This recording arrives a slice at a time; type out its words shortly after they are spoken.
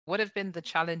What have been the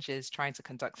challenges trying to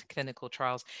conduct clinical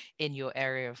trials in your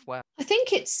area of work? I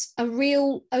think it's a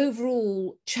real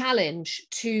overall challenge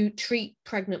to treat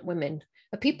pregnant women.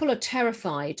 People are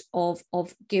terrified of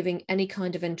giving any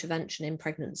kind of intervention in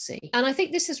pregnancy. And I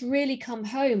think this has really come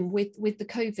home with the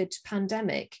COVID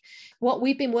pandemic. What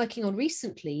we've been working on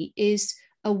recently is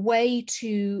a way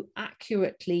to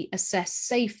accurately assess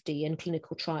safety in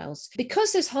clinical trials.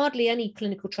 Because there's hardly any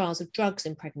clinical trials of drugs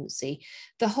in pregnancy,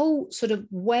 the whole sort of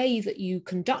way that you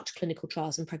conduct clinical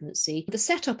trials in pregnancy, the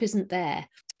setup isn't there.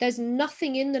 There's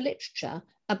nothing in the literature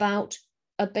about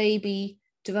a baby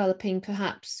developing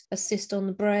perhaps a cyst on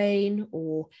the brain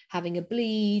or having a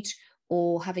bleed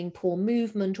or having poor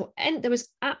movement, there was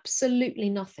absolutely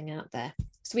nothing out there.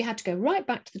 So we had to go right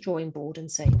back to the drawing board and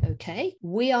say, okay,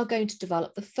 we are going to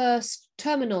develop the first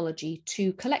terminology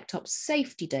to collect up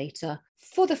safety data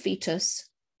for the fetus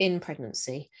in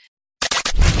pregnancy.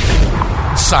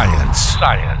 Science.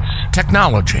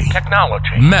 Technology.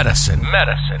 Medicine.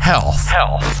 Health.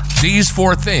 These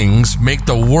four things make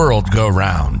the world go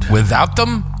round. Without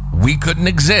them, we couldn't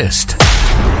exist.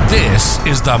 This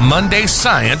is the Monday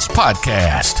Science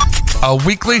Podcast, a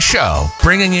weekly show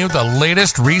bringing you the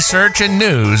latest research and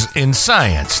news in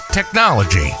science,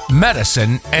 technology,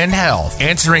 medicine, and health,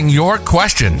 answering your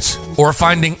questions or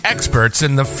finding experts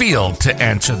in the field to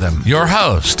answer them. Your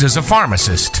host is a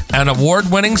pharmacist, an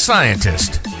award-winning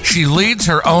scientist. She leads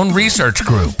her own research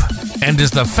group and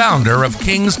is the founder of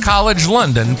King's College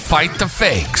London Fight the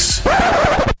Fakes.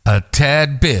 A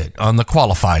tad bit on the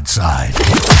qualified side.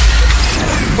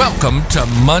 Welcome to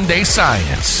Monday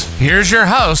Science. Here's your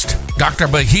host, Dr.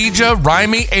 Bahija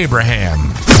Raimi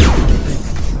Abraham.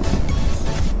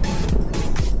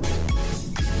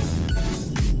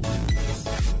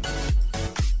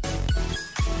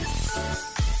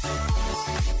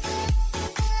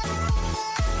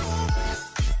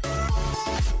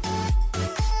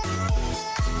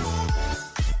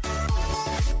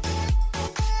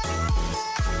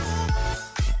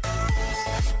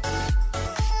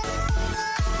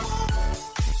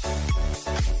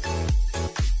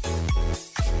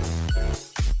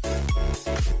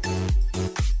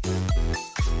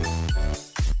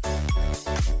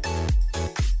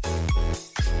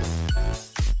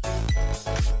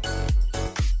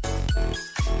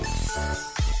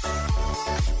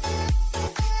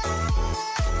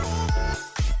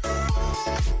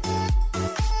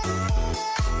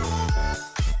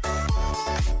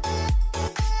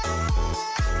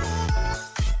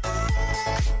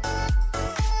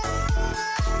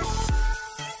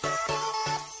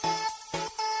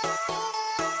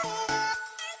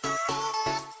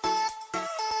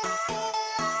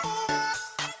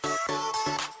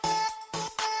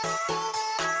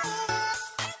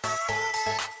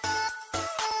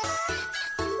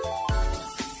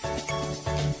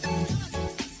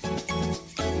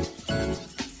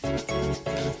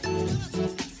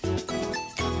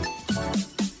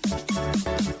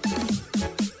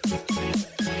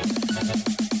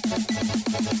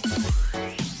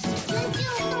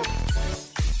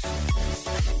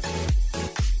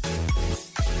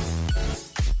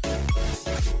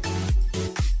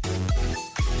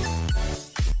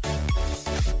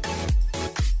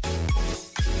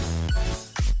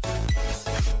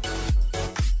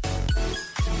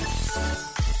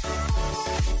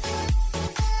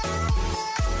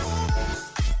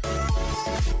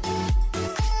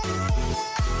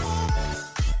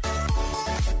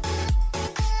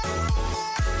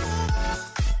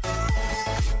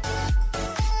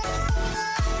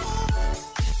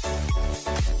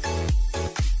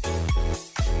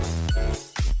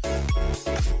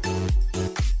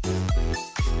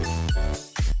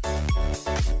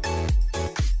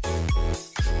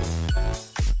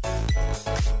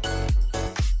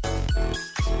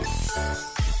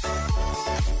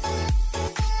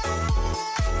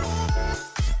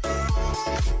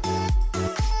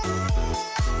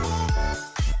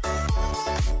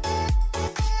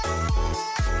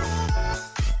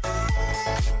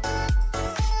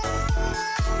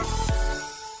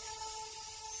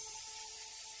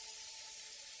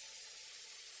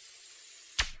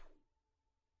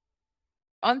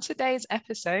 On today's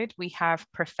episode, we have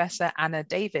Professor Anna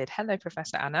David. Hello,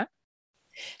 Professor Anna.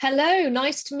 Hello,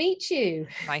 nice to meet you.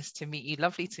 Nice to meet you.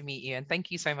 Lovely to meet you. And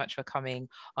thank you so much for coming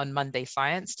on Monday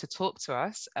Science to talk to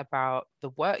us about the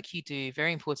work you do,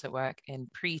 very important work in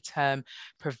preterm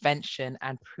prevention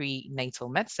and prenatal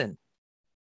medicine.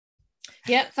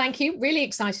 Yeah, thank you. Really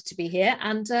excited to be here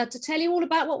and to tell you all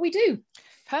about what we do.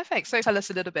 Perfect. So tell us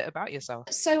a little bit about yourself.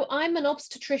 So I'm an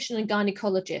obstetrician and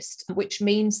gynecologist, which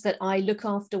means that I look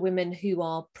after women who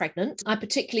are pregnant. I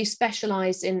particularly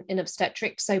specialise in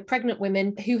obstetrics, so pregnant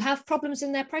women who have problems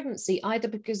in their pregnancy, either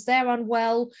because they're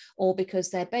unwell or because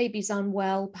their baby's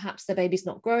unwell, perhaps their baby's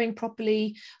not growing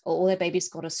properly, or their baby's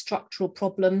got a structural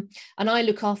problem. And I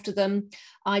look after them.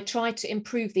 I try to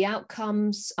improve the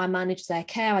outcomes. I manage their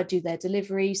care. I do their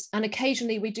deliveries. And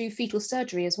occasionally we do fetal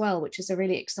surgery as well, which is a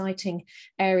really exciting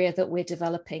area that we're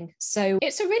developing. So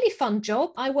it's a really fun job.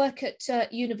 I work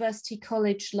at University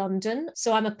College London.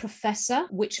 So I'm a professor,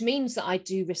 which means that I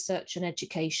do research and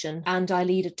education. And I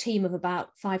lead a team of about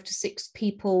 5 to 6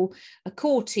 people, a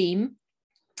core team,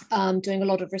 doing a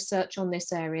lot of research on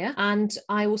this area. And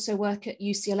I also work at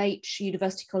UCLH,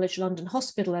 University College London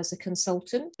Hospital, as a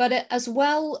consultant. But as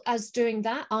well as doing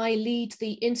that, I lead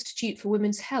the Institute for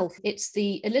Women's Health. It's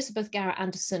the Elizabeth Garrett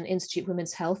Anderson Institute for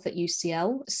Women's Health at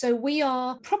UCL. So we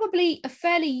are probably a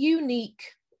fairly unique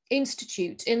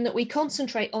institute in that we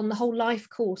concentrate on the whole life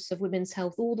course of women's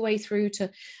health, all the way through to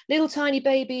little tiny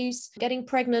babies, getting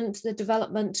pregnant, the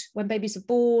development when babies are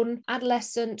born,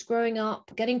 adolescent, growing up,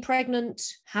 getting pregnant,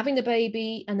 having the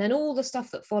baby, and then all the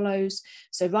stuff that follows.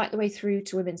 So right the way through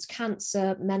to women's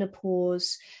cancer,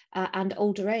 menopause, and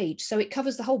older age. So it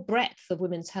covers the whole breadth of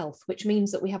women's health, which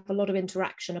means that we have a lot of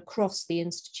interaction across the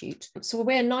institute. So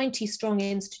we're a 90-strong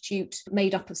institute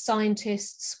made up of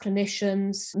scientists,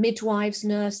 clinicians, midwives,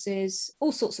 nurses,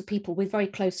 all sorts of people with very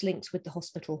close links with the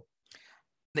hospital.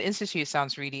 The Institute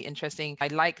sounds really interesting. I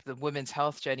like the women's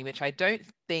health journey, which I don't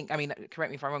think, I mean,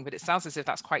 correct me if I'm wrong, but it sounds as if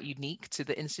that's quite unique to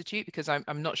the Institute, because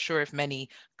I'm not sure if many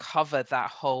cover that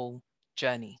whole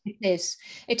journey. It is.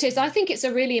 I think it's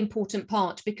a really important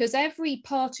part, because every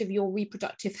part of your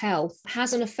reproductive health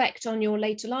has an effect on your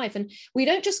later life. And we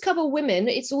don't just cover women,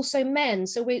 it's also men.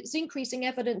 So it's increasing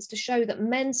evidence to show that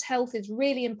men's health is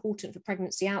really important for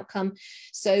pregnancy outcome.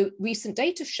 So recent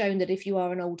data have shown that if you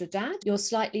are an older dad, you're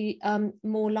slightly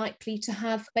more likely to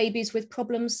have babies with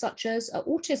problems such as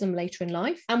autism later in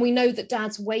life. And we know that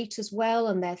dad's weight as well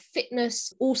and their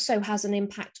fitness also has an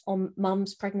impact on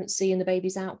mum's pregnancy and the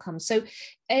baby's outcome. So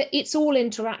it's all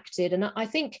interacted. And I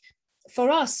think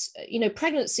for us,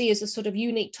 pregnancy is a sort of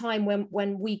unique time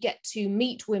when we get to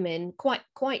meet women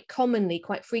quite commonly,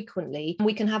 quite frequently, and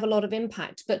we can have a lot of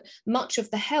impact. But much of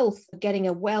the health of getting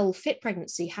a well-fit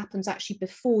pregnancy happens actually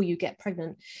before you get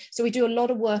pregnant. So we do a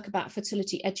lot of work about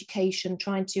fertility education,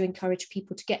 trying to encourage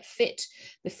people to get fit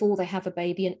before they have a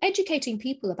baby, and educating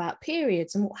people about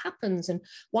periods and what happens and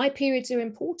why periods are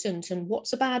important and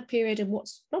what's a bad period and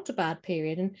what's not a bad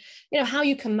period, and how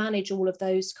you can manage all of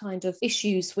those kind of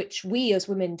issues which we as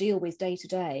women deal with day to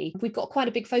day. We've got quite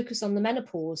a big focus on the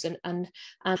menopause and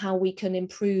how we can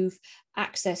improve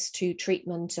access to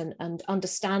treatment and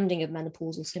understanding of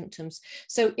menopausal symptoms.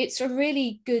 So it's a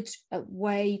really good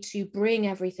way to bring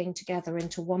everything together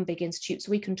into one big institute so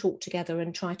we can talk together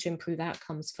and try to improve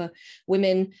outcomes for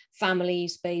women,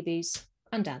 families, babies,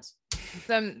 and dads.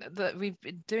 We've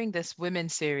been doing this women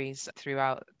series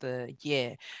throughout the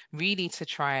year, really to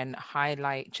try and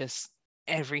highlight just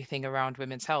everything around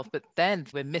women's health, but then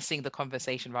we're missing the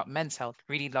conversation about men's health.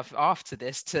 Really love after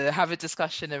this to have a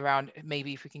discussion around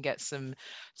maybe if we can get some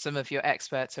of your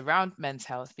experts around men's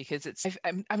health, because it's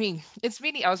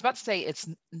really, I was about to say it's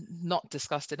not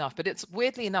discussed enough, but it's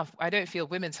weirdly enough, I don't feel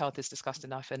women's health is discussed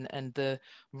enough and the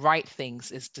right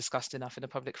things is discussed enough in a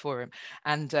public forum.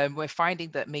 And we're finding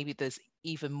that maybe there's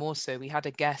even more so. We had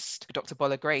a guest, Dr.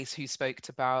 Bola Grace, who spoke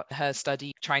about her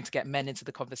study trying to get men into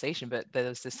the conversation, but there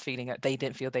was this feeling that they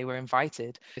didn't feel they were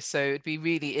invited. So it'd be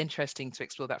really interesting to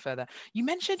explore that further. You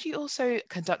mentioned you also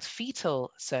conduct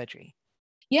fetal surgery.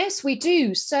 Yes, we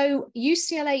do. So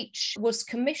UCLH was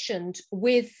commissioned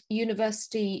with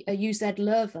University UZ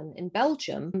Leuven in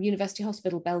Belgium, University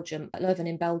Hospital Belgium, Leuven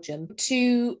in Belgium,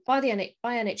 by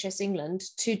NHS England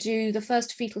to do the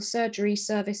first fetal surgery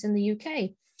service in the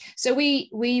UK. So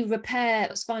we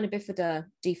repair spina bifida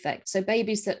defects. So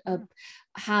babies that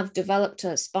have developed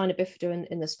a spina bifida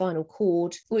in the spinal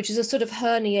cord, which is a sort of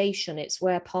herniation. It's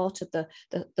where part of the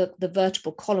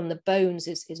vertebral column, the bones,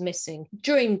 is missing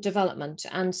during development.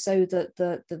 And so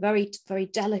the very, very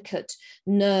delicate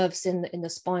nerves in the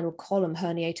spinal column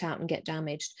herniate out and get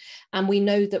damaged. And we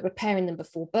know that repairing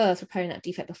that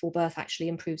defect before birth actually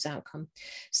improves outcome.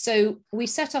 So we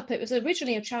set up, it was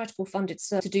originally a charitable funded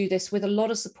service to do this with a lot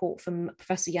of support from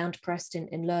Professor Jan de Prest in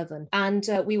Leuven. And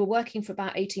we were working for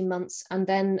about 18 months. And and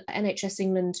then NHS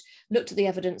England looked at the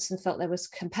evidence and felt there was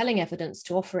compelling evidence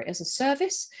to offer it as a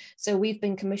service. So we've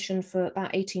been commissioned for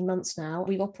about 18 months now.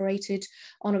 We've operated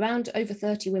on around over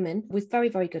 30 women with very,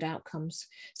 very good outcomes.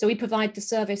 So we provide the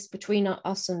service between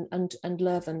us and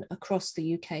Leuven across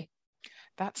the UK.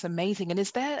 That's amazing. And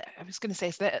is there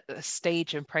a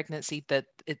stage in pregnancy that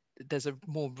there's a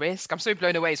more risk? I'm so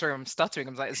blown away. Sorry, I'm stuttering.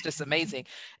 I'm like, it's just amazing.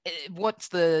 What's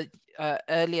the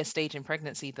earlier stage in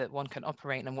pregnancy that one can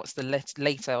operate, and what's the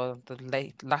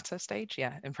latter stage,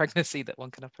 in pregnancy that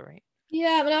one can operate?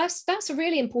 Yeah, but that's a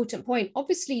really important point.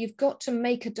 Obviously, you've got to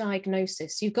make a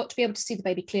diagnosis. You've got to be able to see the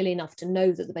baby clearly enough to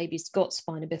know that the baby's got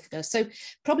spina bifida. So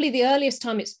probably the earliest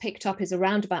time it's picked up is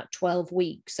around about 12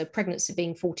 weeks. So pregnancy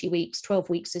being 40 weeks, 12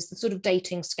 weeks is the sort of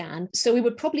dating scan. So we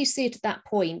would probably see it at that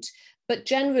point. But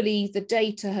generally, the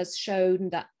data has shown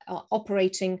that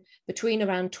operating between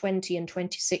around 20 and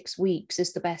 26 weeks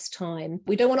is the best time.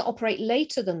 We don't want to operate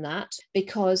later than that,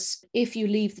 because if you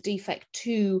leave the defect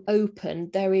too open,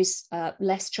 there is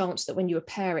less chance that when you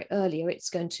repair it earlier, it's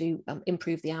going to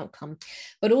improve the outcome.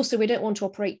 But also, we don't want to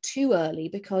operate too early,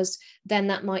 because then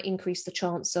that might increase the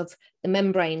chance of the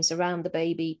membranes around the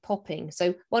baby popping.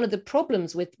 So one of the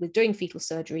problems with doing fetal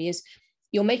surgery is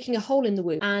you're making a hole in the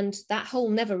womb, and that hole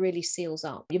never really seals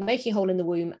up. You're making a hole in the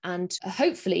womb, and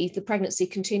hopefully the pregnancy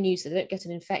continues, so they don't get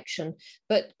an infection.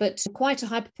 But quite a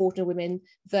high proportion of women,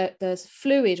 there's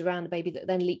fluid around the baby that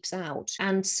then leaks out.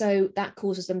 And so that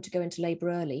causes them to go into labour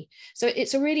early. So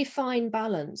it's a really fine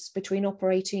balance between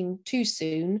operating too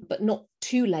soon, but not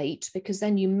too late, because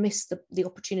then you miss the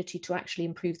opportunity to actually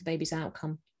improve the baby's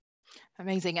outcome.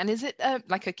 Amazing. And is it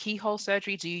like a keyhole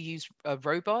surgery? Do you use a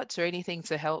robot or anything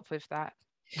to help with that?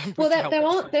 Well,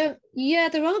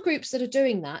 there are groups that are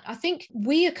doing that. I think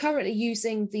we are currently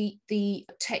using the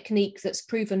technique that's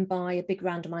proven by a big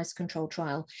randomized controlled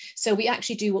trial. So we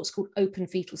actually do what's called open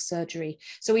fetal surgery.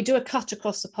 So we do a cut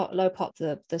across the lower part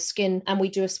of the skin, and we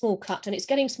do a small cut, and it's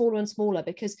getting smaller and smaller,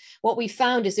 because what we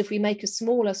found is if we make a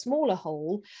smaller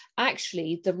hole,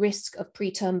 actually the risk of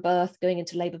preterm birth, going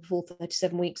into labor before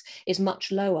 37 weeks, is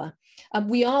much lower.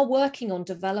 We are working on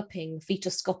developing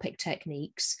fetoscopic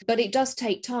techniques, but it does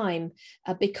take time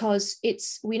because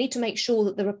we need to make sure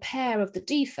that the repair of the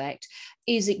defect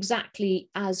is exactly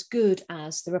as good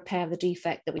as the repair of the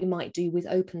defect that we might do with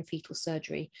open fetal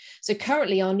surgery. So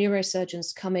currently our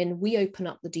neurosurgeons come in, we open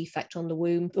up the defect on the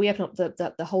womb, we open up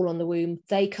the hole on the womb,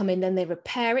 they come in, then they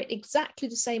repair it exactly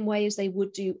the same way as they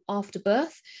would do after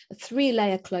birth, a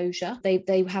 3-layer closure. They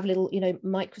have little,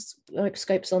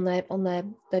 microscopes on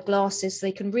their glasses, so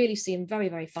they can really see in very,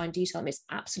 very fine detail. And it's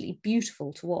absolutely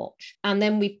beautiful to watch. And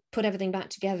then we put everything back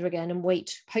together again and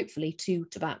wait, hopefully, to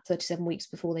about 37 weeks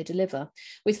before they deliver.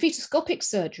 With fetoscopic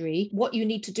surgery, what you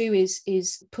need to do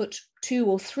is put 2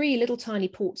 or 3 little tiny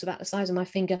ports about the size of my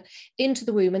finger into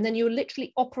the womb, and then you're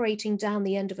literally operating down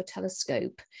the end of a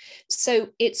telescope. So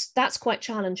that's quite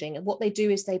challenging. And what they do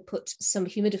is they put some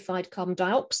humidified carbon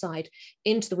dioxide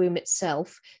into the womb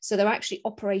itself. So they're actually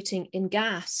operating in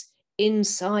gas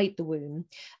inside the womb,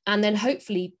 and then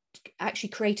hopefully actually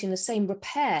creating the same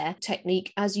repair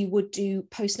technique as you would do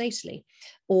postnatally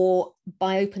or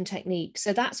by open technique.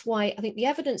 So that's why I think the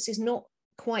evidence is not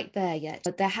quite there yet.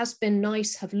 But there has been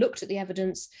NICE have looked at the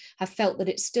evidence, have felt that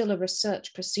it's still a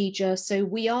research procedure. So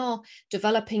we are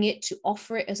developing it to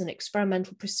offer it as an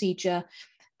experimental procedure.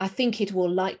 I think it will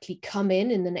likely come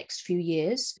in the next few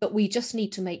years, but we just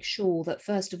need to make sure that,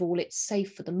 first of all, it's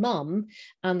safe for the mum,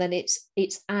 and then it's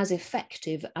as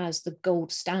effective as the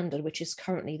gold standard, which is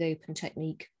currently the open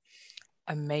technique.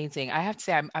 Amazing. I have to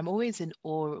say, I'm always in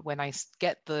awe when I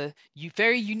get the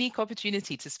very unique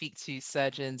opportunity to speak to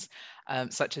surgeons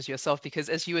such as yourself, because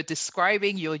as you were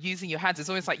describing, you're using your hands. It's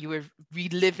almost like you were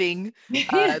reliving.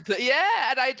 And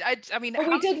I mean, well,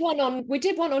 we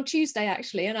did one on Tuesday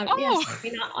actually, and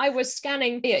I was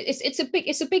scanning.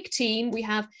 It's a big team. We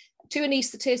have 2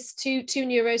 anaesthetists, two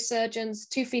neurosurgeons,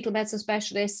 2 fetal medicine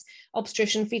specialists,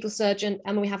 obstetrician, fetal surgeon,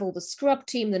 and we have all the scrub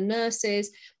team, the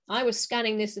nurses. I was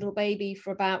scanning this little baby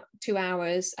for about 2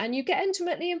 hours, and you get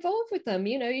intimately involved with them.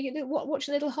 You watch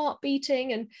a little heart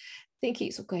beating and think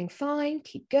it's all going fine,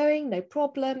 keep going, no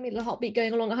problem. Little heartbeat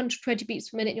going along 120 beats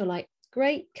per minute. And you're like,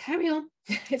 great, carry on.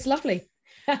 It's lovely.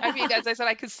 I mean, as I said,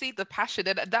 I could see the passion,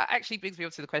 and that actually brings me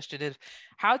up to the question of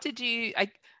how did you,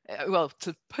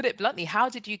 to put it bluntly, how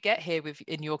did you get here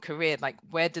in your career? Like,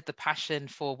 where did the passion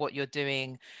for what you're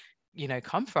doing,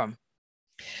 come from?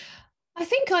 I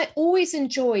think I always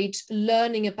enjoyed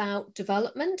learning about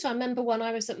development. I remember when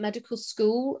I was at medical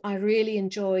school, I really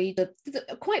enjoyed the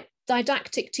quite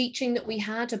didactic teaching that we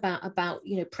had about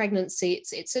pregnancy.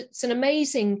 It's an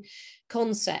amazing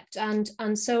concept, and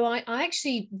so I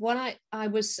actually, when I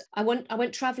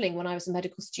went traveling when I was a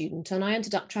medical student, and I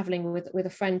ended up traveling with a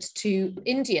friend to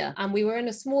India, and we were in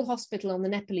a small hospital on the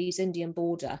Nepalese-Indian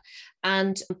border,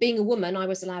 and being a woman, I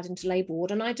was allowed into labour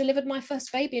ward, and I delivered my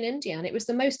first baby in India, and it was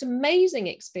the most amazing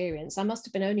experience. I must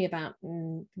have been only about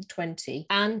 20,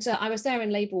 and I was there in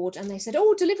labour ward, and they said,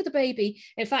 "Oh, deliver the baby."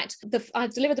 In fact, I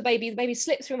delivered the baby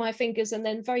slipped through my fingers and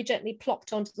then very gently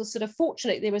plopped onto the sort of,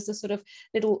 fortunately there was a sort of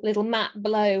little mat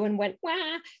below, and went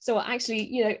wah. So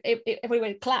actually,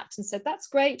 everyone clapped and said, "That's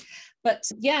great." But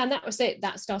yeah, and that was it.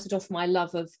 That started off my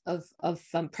love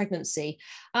of pregnancy.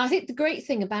 And I think the great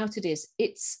thing about it is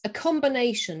it's a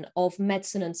combination of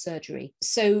medicine and surgery.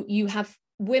 So you have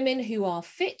women who are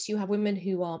fit, you have women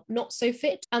who are not so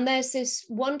fit, and there's this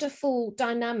wonderful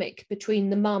dynamic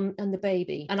between the mum and the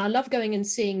baby. And I love going and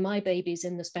seeing my babies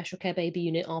in the special care baby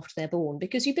unit after they're born,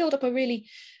 because you build up a really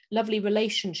lovely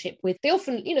relationship with, they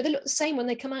often, they look the same when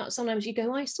they come out. Sometimes you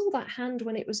go, "I saw that hand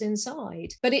when it was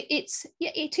inside." But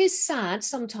it is sad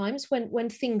sometimes when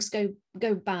things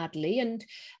go badly, and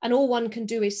all one can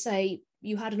do is say,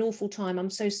 "You had an awful time,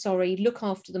 I'm so sorry," look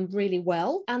after them really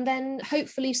well, and then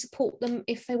hopefully support them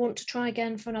if they want to try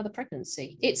again for another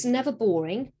pregnancy. It's never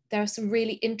boring. There are some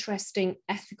really interesting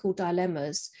ethical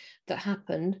dilemmas that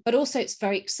happen, but also it's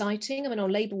very exciting. I mean,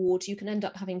 on labour ward, you can end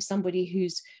up having somebody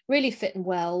who's really fit and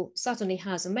well, suddenly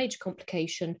has a major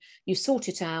complication, you sort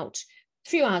it out, a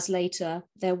few hours later,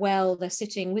 they're well, they're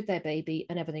sitting with their baby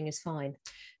and everything is fine.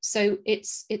 So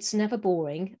it's never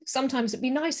boring. Sometimes it'd be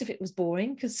nice if it was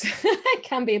boring, because it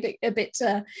can be a bit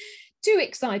too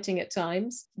exciting at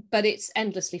times, but it's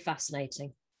endlessly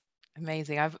fascinating.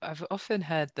 Amazing. I've often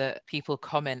heard that people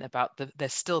comment about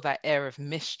there's still that air of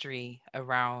mystery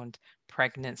around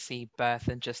pregnancy, birth,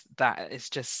 and just that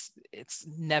it's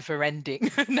never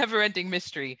ending, never ending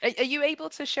mystery. Are you able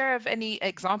to share of any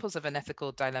examples of an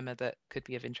ethical dilemma that could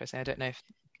be of interest? I don't know if.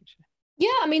 Yeah,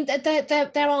 I mean,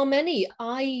 there are many.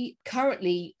 I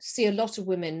currently see a lot of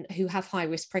women who have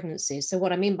high-risk pregnancies. So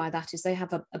what I mean by that is they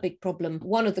have a big problem.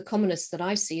 One of the commonest that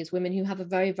I see is women who have a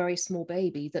very, very small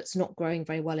baby that's not growing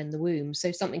very well in the womb.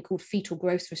 So something called fetal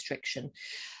growth restriction.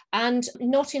 And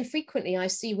not infrequently, I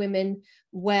see women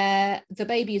where the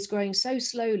baby is growing so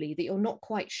slowly that you're not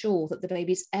quite sure that the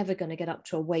baby is ever going to get up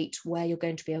to a weight where you're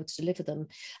going to be able to deliver them.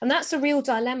 And that's a real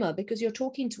dilemma, because you're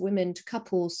talking to women, to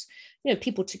couples,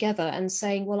 people together, and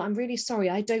saying, "Well, I'm really sorry,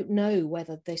 I don't know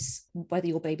whether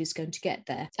your baby's going to get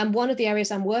there." And one of the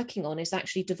areas I'm working on is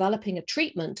actually developing a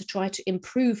treatment to try to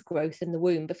improve growth in the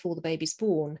womb before the baby's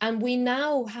born. And we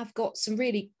now have got some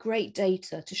really great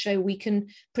data to show we can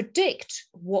predict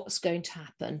what's going to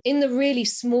happen in the really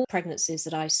small pregnancies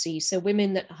that I see. So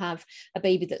women that have a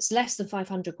baby that's less than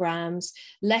 500 grams,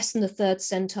 less than the third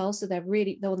centile, so they're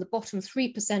on the bottom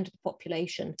 3% of the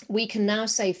population. We can now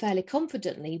say fairly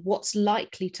confidently what's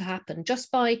likely to happen just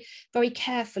by very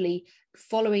carefully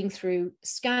following through,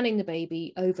 scanning the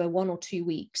baby over 1 or 2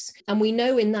 weeks. And we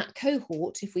know in that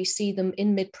cohort, if we see them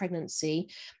in mid-pregnancy,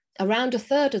 around a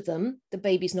third of them, the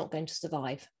baby's not going to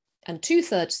survive. And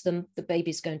 2/3 of them, the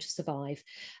baby's going to survive.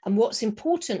 And what's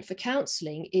important for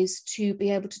counselling is to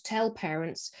be able to tell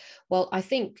parents, well, I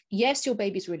think, yes, your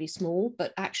baby's really small,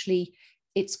 but actually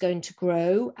it's going to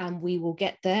grow and we will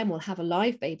get there and we'll have a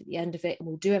live baby at the end of it and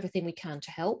we'll do everything we can to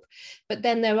help. But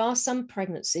then there are some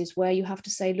pregnancies where you have to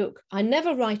say, look, I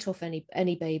never write off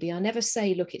any baby. I never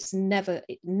say, look,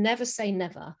 never say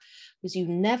never, because you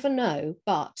never know.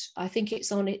 But I think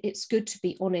it's good to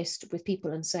be honest with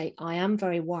people and say, I am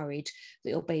very worried that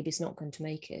your baby's not going to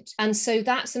make it. And so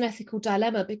that's an ethical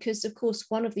dilemma, because of course,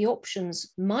 one of the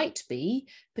options might be,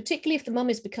 particularly if the mum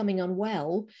is becoming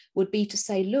unwell, would be to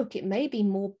say, look, it may be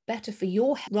more better for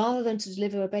your health, rather than to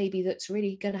deliver a baby that's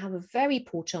really going to have a very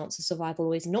poor chance of survival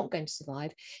or is not going to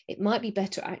survive. It might be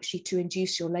better actually to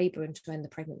induce your labour and to end the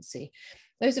pregnancy.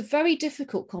 Those are very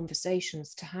difficult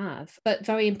conversations to have, but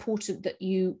very important that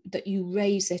you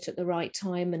raise it at the right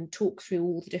time and talk through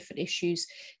all the different issues,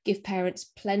 give parents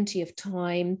plenty of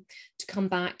time to come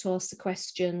back to ask the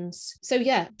questions. So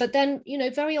yeah, but then,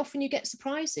 very often you get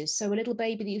surprises. So a little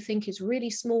baby that you think is really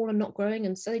small and not growing,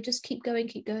 and so they just keep going,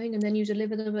 and then you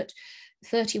deliver them at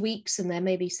 30 weeks and they're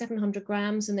maybe 700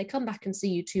 grams, and they come back and see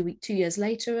you 2 years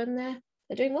later and they're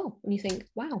doing well. And you think,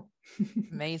 wow.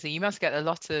 Amazing. You must get a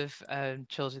lot of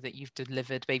children that you've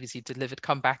delivered, babies you've delivered,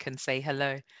 come back and say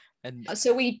hello. And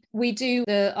so we do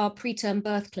our preterm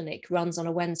birth clinic runs on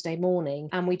a Wednesday morning,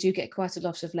 and we do get quite a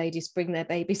lot of ladies bring their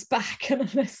babies back,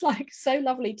 and it's like so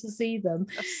lovely to see them.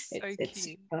 that's so It's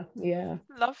cute. yeah,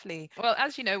 Lovely. Well,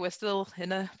 as you know, we're still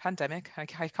in a pandemic. I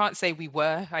can't say we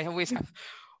were. I always have.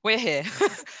 We're here.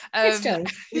 We're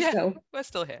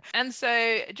still here. And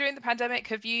so during the pandemic,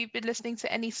 have you been listening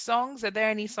to any songs? Are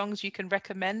there any songs you can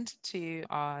recommend to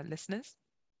our listeners?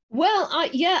 Well,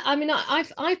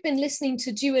 I've been listening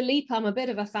to Dua Lipa. I'm a bit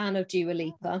of a fan of Dua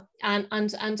Lipa, and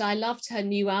I loved her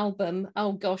new album.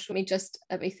 Oh gosh,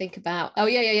 let me think about. Oh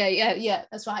yeah.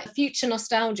 That's right. Future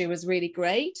Nostalgia was really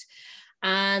great.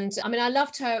 And I mean, I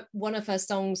loved one of her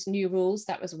songs, New Rules.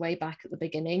 That was way back at the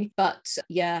beginning. But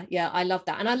yeah, I love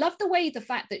that. And I love the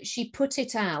fact that she put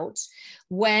it out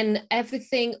when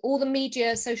all the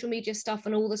media, social media stuff,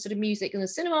 and all the sort of music and the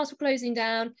cinemas were closing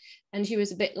down. And she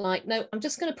was a bit like, no, I'm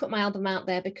just going to put my album out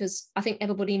there because I think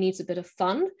everybody needs a bit of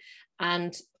fun.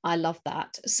 And I love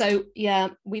that. So yeah,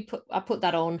 I put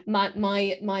that on. My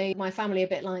family a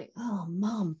bit like, oh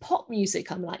mum, pop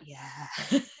music. I'm like, yeah.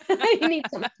 You need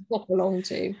something to pop along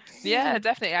to. Yeah,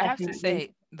 definitely. I have to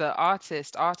say the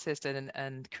artists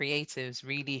and creatives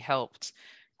really helped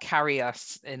carry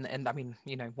us in I mean,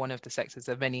 one of the sectors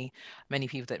of many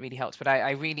people that really helped, but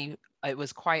it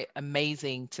was quite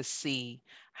amazing to see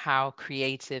how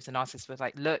creatives and artists were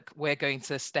like, look, we're going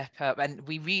to step up. And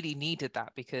we really needed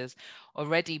that because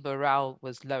already morale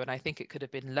was low, and I think it could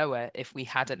have been lower if we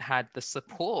hadn't had the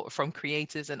support from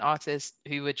creatives and artists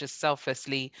who were just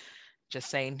selflessly just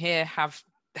saying, here, have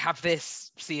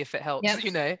this, see if it helps.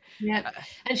 Yeah.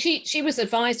 And she was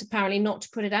advised apparently not to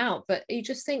put it out, but you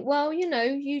just think, well,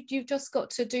 you've just got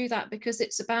to do that because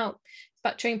it's about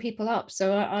cheering people up.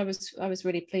 So I was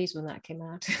really pleased when that came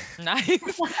out.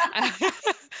 Nice.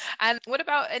 And what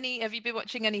about have you been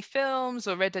watching any films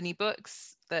or read any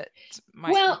books that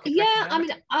might? Well, yeah, I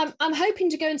mean, I'm hoping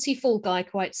to go and see Fall Guy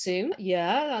quite soon.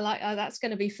 Yeah, I like that's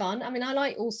going to be fun. I mean, I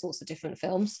like all sorts of different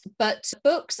films, but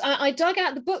books. I dug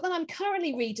out the book that I'm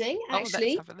currently reading.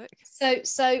 Actually, let's have a look.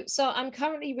 So I'm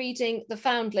currently reading The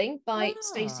Foundling by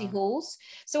Stacey Halls.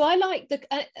 So I like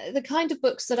the kind of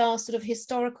books that are sort of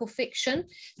historical fiction.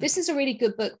 This is a really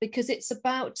good book because it's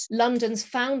about London's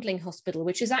Foundling Hospital,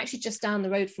 which is actually just down the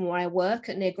road from where I work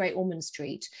near Great Ormond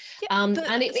Street.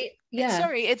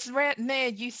 Sorry, it's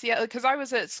near UCL because I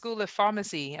was at School of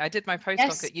Pharmacy. I did my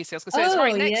postdoc at UCL, so it's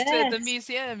right next to the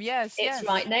museum. Yes, it's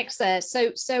right next there.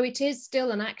 So it is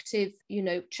still an active,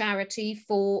 charity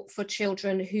for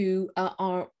children who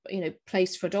are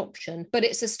placed for adoption. But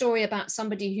it's a story about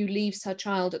somebody who leaves her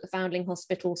child at the Foundling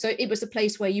Hospital. So it was a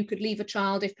place where you could leave a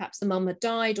child if perhaps the mum had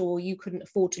died or you couldn't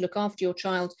afford to look after your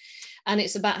child. And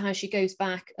it's about how she goes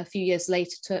back a few years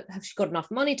later to have she got enough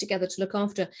money together to look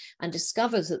after, and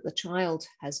discovers that the child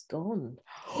has gone.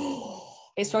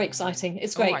 It's very exciting.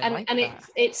 It's great.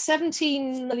 It's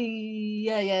 17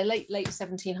 late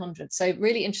 1700s. So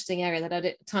really interesting area that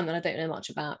I don't know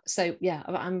much about. So yeah,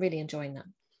 I'm really enjoying that.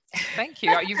 Thank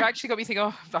you. You've actually got me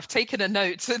thinking, I've taken a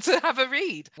note to have a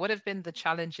read. What have been the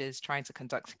challenges trying to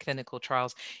conduct clinical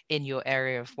trials in your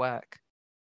area of work?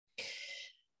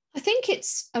 I think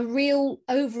it's a real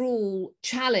overall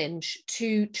challenge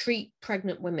to treat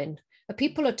pregnant women.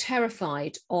 People are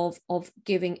terrified of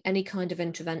giving any kind of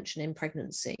intervention in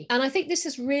pregnancy. And I think this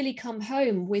has really come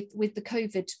home with the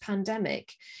COVID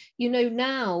pandemic.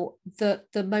 Now the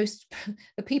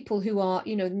people who are,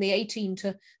 in the 18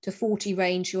 to 40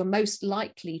 range who are most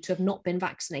likely to have not been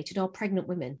vaccinated are pregnant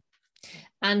women.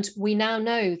 And we now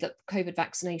know that COVID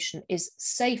vaccination is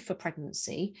safe for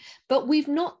pregnancy, but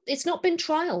it's not been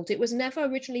trialed. It was never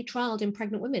originally trialed in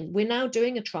pregnant women. We're now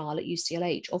doing a trial at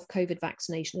UCLH of COVID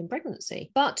vaccination in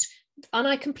pregnancy. And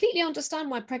I completely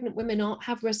understand why pregnant women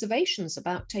have reservations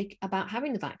about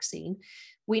having the vaccine.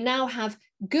 We now have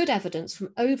good evidence from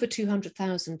over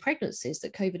 200,000 pregnancies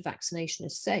that COVID vaccination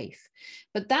is safe.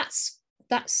 But that's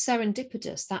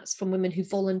serendipitous. That's from women who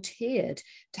volunteered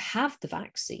to have the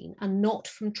vaccine and not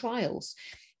from trials.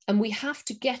 And we have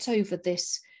to get over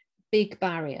this big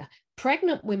barrier.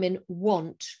 Pregnant women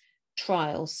want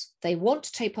trials. They want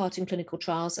to take part in clinical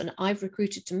trials. And I've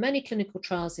recruited to many clinical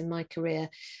trials in my career.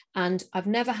 And I've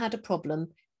never had a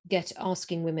problem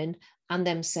asking women and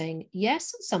them saying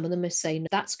yes. Some of them are saying no.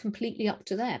 That's completely up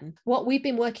to them. What we've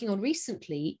been working on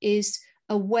recently is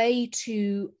a way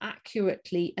to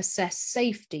accurately assess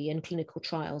safety in clinical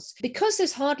trials. Because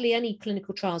there's hardly any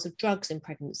clinical trials of drugs in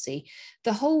pregnancy,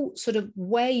 the whole sort of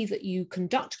way that you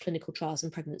conduct clinical trials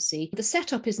in pregnancy, the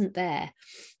setup isn't there.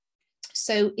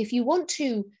 So if you want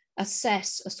to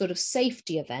assess a sort of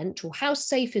safety event or how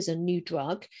safe is a new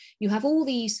drug, you have all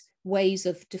these ways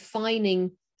of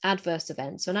defining adverse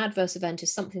events. So an adverse event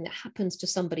is something that happens to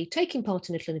somebody taking part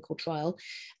in a clinical trial,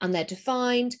 and they're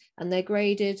defined and they're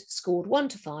graded, scored 1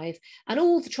 to 5. And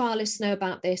all the trialists know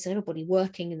about this, and everybody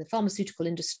working in the pharmaceutical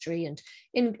industry and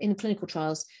in clinical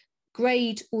trials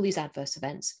grade all these adverse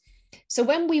events. So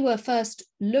when we were first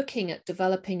looking at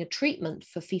developing a treatment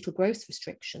for fetal growth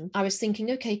restriction, I was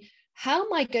thinking, okay, how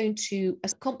am I going to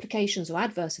assess complications or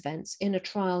adverse events in a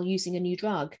trial using a new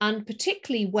drug? And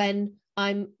particularly when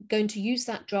I'm going to use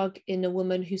that drug in a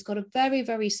woman who's got a very,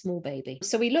 very small baby.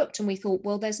 So we looked and we thought,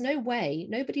 well, there's no way,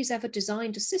 nobody's ever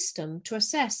designed a system to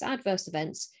assess adverse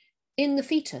events in the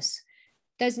fetus.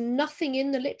 There's nothing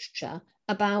in the literature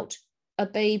about a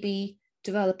baby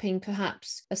developing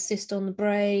perhaps a cyst on the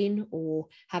brain or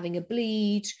having a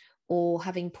bleed or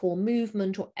having poor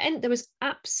movement, and there was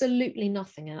absolutely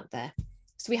nothing out there.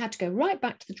 So we had to go right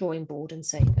back to the drawing board and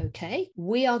say, okay,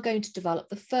 we are going to develop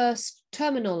the first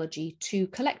terminology to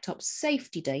collect up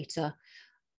safety data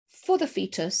for the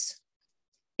fetus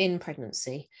in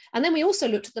pregnancy. And then we also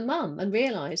looked at the mum and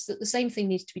realized that the same thing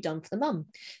needs to be done for the mum.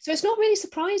 So it's not really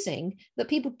surprising that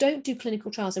people don't do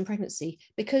clinical trials in pregnancy,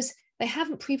 because they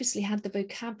haven't previously had the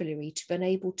vocabulary to be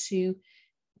able to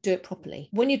do it properly.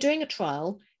 When you're doing a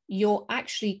trial, you're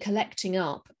actually collecting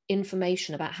up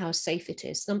information about how safe it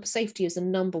is. Safety is the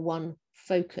number one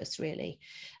focus, really.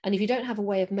 And if you don't have a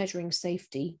way of measuring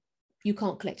safety, you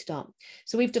can't collect it up.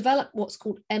 So we've developed what's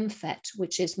called MFET,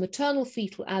 which is maternal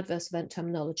fetal adverse event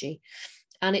terminology.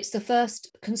 And it's the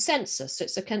first consensus.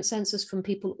 It's a consensus from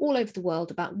people all over the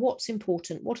world about what's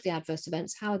important, what are the adverse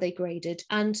events, how are they graded.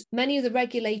 And many of the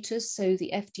regulators, so the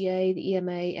FDA, the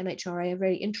EMA, MHRA, are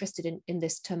very interested in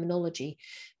this terminology,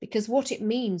 because what it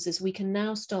means is we can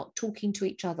now start talking to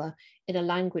each other in a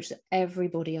language that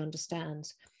everybody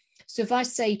understands. So if I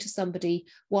say to somebody,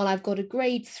 well, I've got a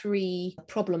grade 3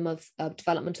 problem of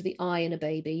development of the eye in a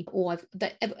baby, or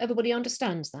everybody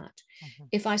understands that. Mm-hmm.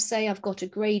 If I say I've got a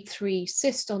grade 3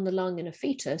 cyst on the lung in a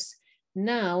fetus,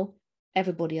 now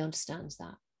everybody understands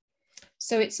that.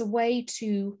 So it's a way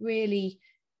to really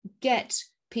get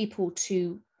people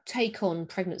to take on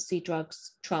pregnancy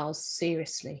drugs trials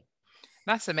seriously.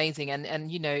 That's amazing.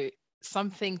 And you know,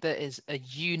 something that is a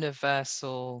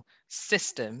universal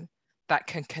system that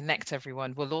can connect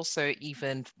everyone will also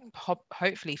even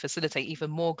hopefully facilitate even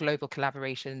more global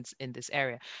collaborations in this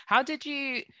area. How did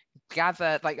you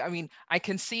gather, like, I mean, I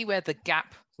can see where the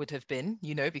gap would have been,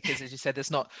 you know, because as you said, there's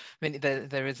not many,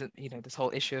 there isn't, you know, this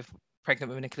whole issue of pregnant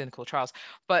women in clinical trials,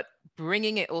 but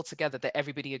bringing it all together that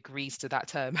everybody agrees to that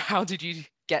term. How did you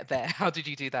get there? How did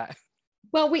you do that?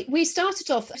 Well, we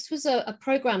started off, this was a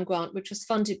program grant which was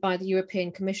funded by the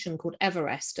European Commission called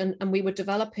Everest, and we were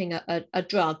developing a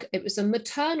drug. It was a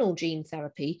maternal gene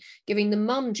therapy, giving the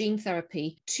mum gene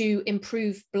therapy to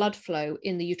improve blood flow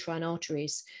in the uterine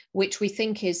arteries, which we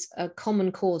think is a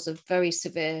common cause of very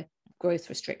severe growth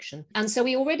restriction. And so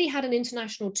we already had an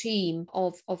international team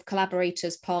of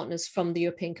collaborators, partners from the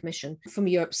European Commission, from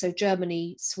Europe, so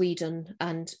Germany, Sweden,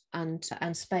 and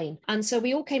Spain. And so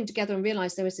we all came together and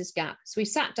realized there was this gap. So we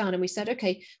sat down and we said,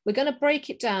 okay, we're going to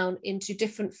break it down into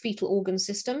different fetal organ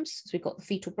systems. So we've got the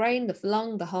fetal brain, the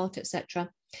lung, the heart, etc.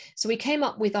 So we came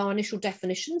up with our initial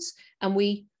definitions, and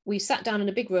we sat down in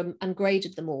a big room and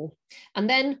graded them all. And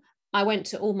then I went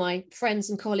to all my friends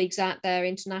and colleagues out there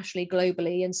internationally,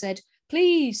 globally, and said,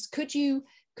 please, could you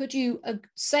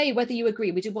say whether you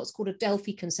agree? We did what's called a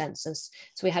Delphi consensus.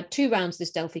 So we had 2 rounds of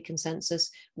this Delphi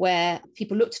consensus where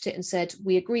people looked at it and said,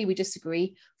 we agree, we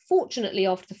disagree. Fortunately,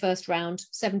 after the first round,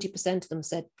 70% of them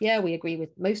said, yeah, we agree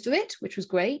with most of it, which was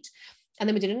great. And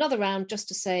then we did another round just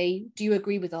to say, do you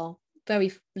agree with our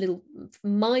very little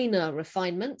minor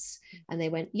refinements? And they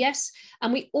went yes.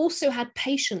 And we also had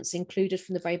patients included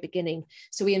from the very beginning.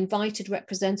 So we invited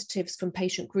representatives from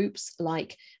patient groups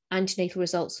like Antenatal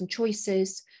Results and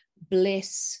Choices,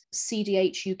 Bliss,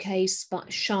 CDH UK,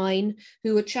 Shine,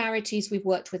 who are charities we've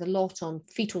worked with a lot on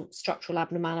fetal structural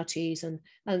abnormalities and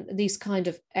these kind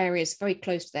of areas very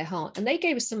close to their heart. And they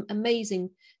gave us some amazing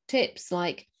tips,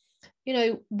 like, you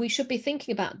know, we should be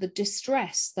thinking about the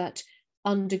distress that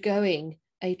undergoing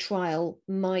a trial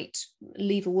might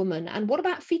leave a woman. And what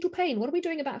about fetal pain? What are we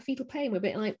doing about fetal pain? We're a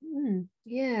bit like,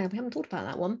 yeah, we haven't thought about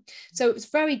that one. So it was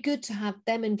very good to have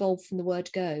them involved from the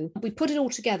word go. We put it all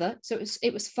together. So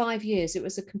it was 5 years. It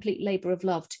was a complete labor of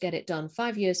love to get it done.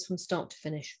 5 years from start to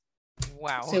finish.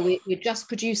 Wow. So we just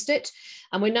produced it,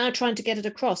 and we're now trying to get it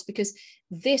across, because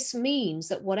this means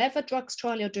that whatever drugs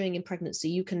trial you're doing in pregnancy,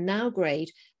 you can now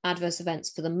grade adverse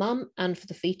events for the mum and for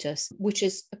the fetus, which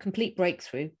is a complete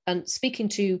breakthrough. And speaking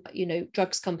to, you know,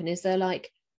 drugs companies, they're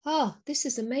like, oh, this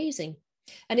is amazing.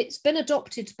 And it's been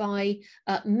adopted by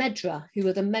MEDRA, who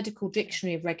are the Medical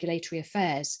Dictionary of Regulatory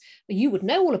Affairs. You would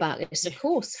know all about this, of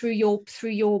course, through your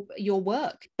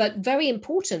work. But very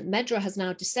important, MEDRA has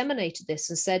now disseminated this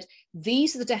and said,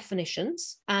 these are the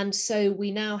definitions. And so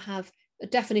we now have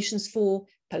definitions for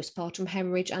postpartum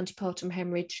hemorrhage, antepartum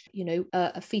hemorrhage,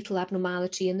 a fetal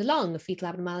abnormality in the lung, a fetal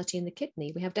abnormality in the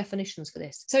kidney. We have definitions for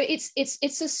this. So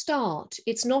it's a start.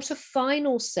 It's not a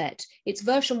final set. It's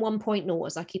version 1.0,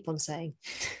 as I keep on saying.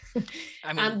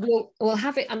 And we'll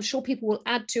have it. I'm sure people will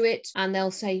add to it and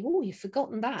they'll say, oh, you've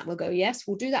forgotten that. We'll go, yes,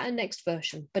 we'll do that in next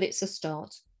version, but it's a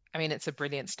start. I mean, it's a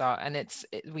brilliant start, and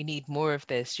we need more of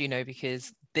this,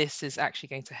 because this is actually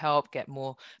going to help get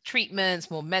more treatments,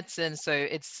 more medicine. So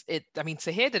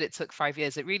to hear that it took 5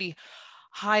 years, it really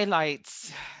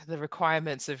highlights the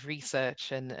requirements of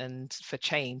research and for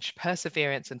change,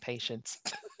 perseverance and patience.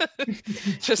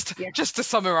 just to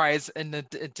summarize, in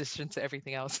addition to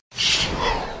everything else.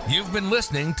 You've been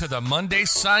listening to the Monday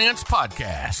Science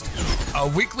Podcast, a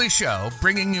weekly show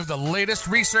bringing you the latest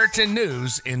research and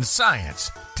news in science,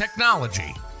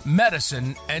 technology,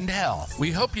 medicine, and health.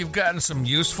 We hope you've gotten some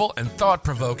useful and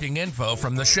thought-provoking info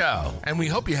from the show, and we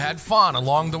hope you had fun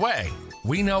along the way.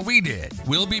 We know we did.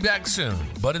 We'll be back soon,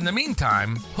 but in the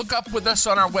meantime, hook up with us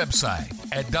on our website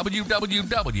at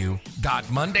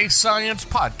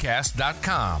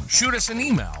www.mondaysciencepodcast.com. Shoot us an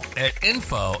email at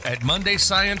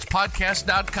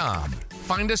info@mondaysciencepodcast.com.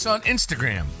 Find us on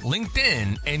Instagram,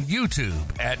 LinkedIn, and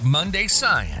YouTube at Monday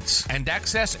Science, and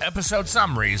access episode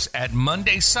summaries at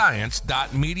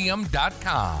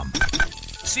mondayscience.medium.com.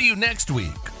 See you next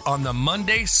week on the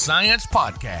Monday Science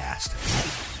Podcast.